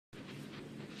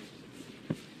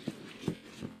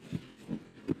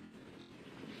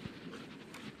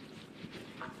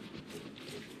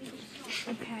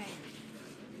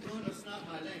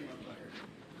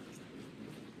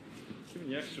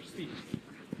extra steep.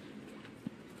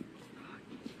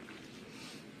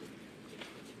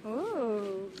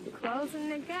 Ooh, closing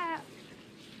the gap.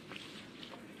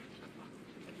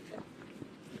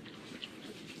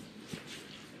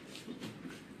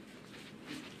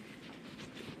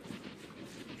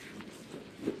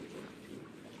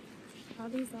 All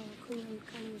these are cool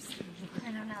colors.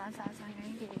 I don't know, that's what I was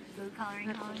wondering. Blue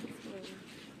coloring colors.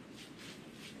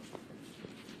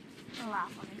 A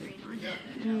laugh on the green one.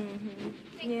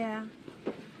 Mm-hmm. Yeah.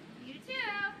 You too.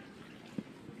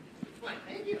 Why,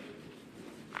 thank you.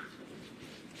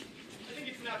 I think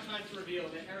it's now time to reveal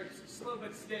that Eric's slow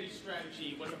but steady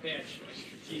strategy was a bad choice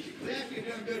strategically. It's actually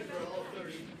done good for a whole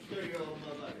 30-year-old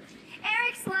motherfucker.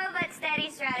 Eric's slow but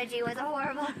steady strategy was a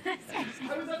horrible decision.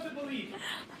 I was of the belief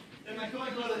that my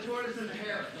Going for the tortoise and the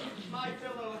hare. my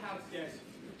fellow house guests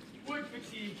would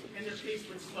fatigue and their pace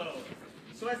would slow.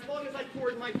 So as long as I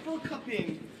poured my full cup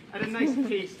in at a nice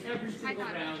pace every single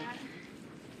round,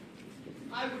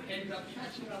 I would end up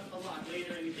catching up a lot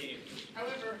later in the game.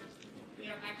 However, they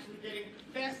are actually getting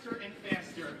faster and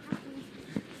faster.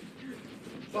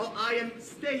 While I am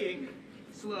staying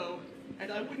slow,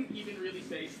 and I wouldn't even really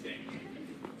say staying.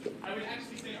 I would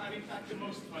actually say I'm in fact the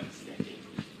most unsteady.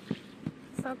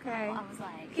 It's okay. I was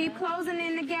like, Keep closing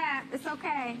in the gap. It's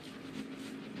okay.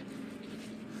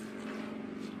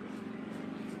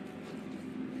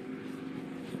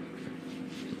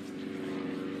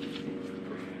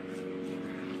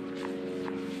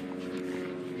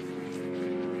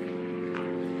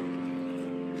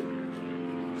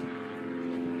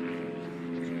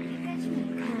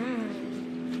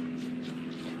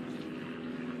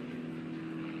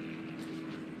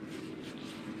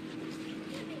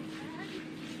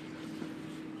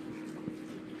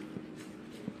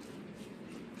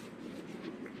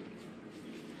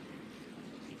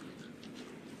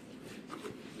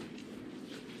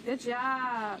 Good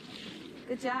job.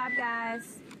 Good job,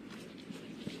 guys.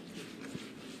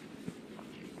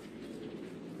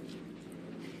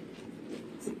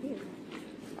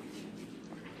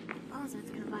 oh, so it's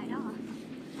going to bite off.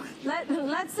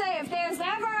 Let's say if there's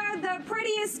ever the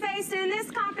prettiest face in this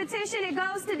competition, it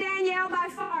goes to Danielle by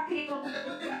far, people.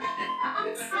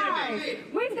 I'm sorry.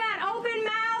 We've got open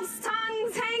mouths,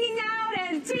 tongues hanging out,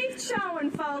 and teeth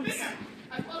showing, folks.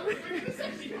 I thought we were bringing the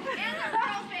sexy back. And a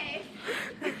girl face.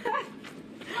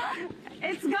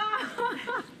 It's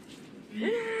gone.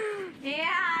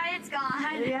 Yeah, it's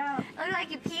gone. Yeah. Look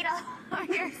like you peed all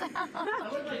over yourself. I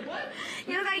look like what?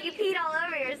 You look like you peed all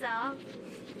over yourself.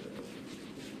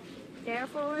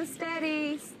 Careful and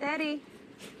steady, steady.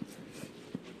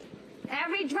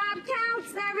 Every drop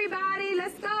counts, everybody.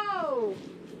 Let's go.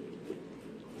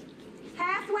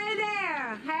 Halfway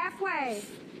there, halfway.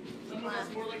 Someone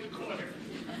else more like a quarter.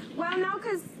 Well, no,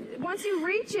 because once you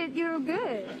reach it, you're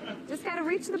good. Just got to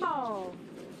reach the ball.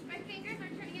 My fingers are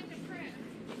turning into fruit.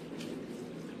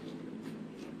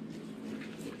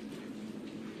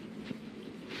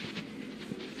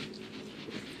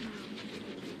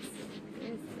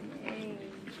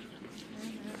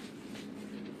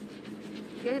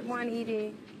 Good one,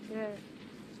 Edie. Good.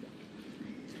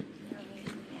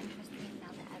 Interesting now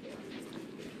that everyone's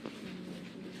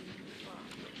well,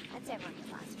 I'd say everyone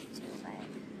was last week too,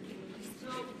 but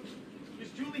So, does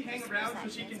Julie hang around so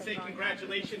she can say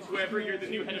congratulations whoever you're the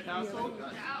new head of household?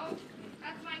 No,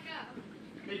 that's my go.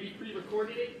 Maybe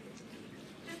pre-recorded it?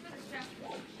 Just for the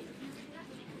show.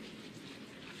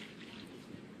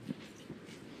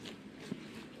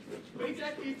 What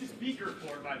exactly is the speaker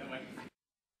for, by the way?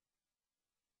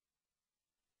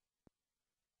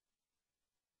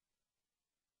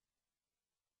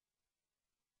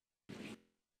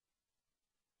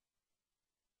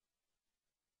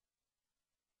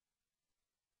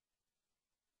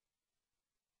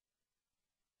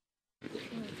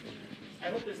 I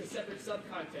hope there's a separate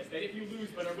sub-contest that if you lose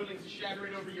but are willing to shatter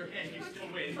it over your head, you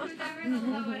still win. Whoever the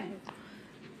lowest.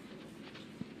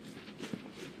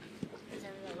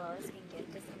 whoever the lowest can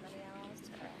give to somebody else.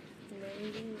 Or...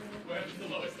 Whoever's the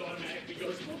lowest automatically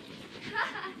goes home.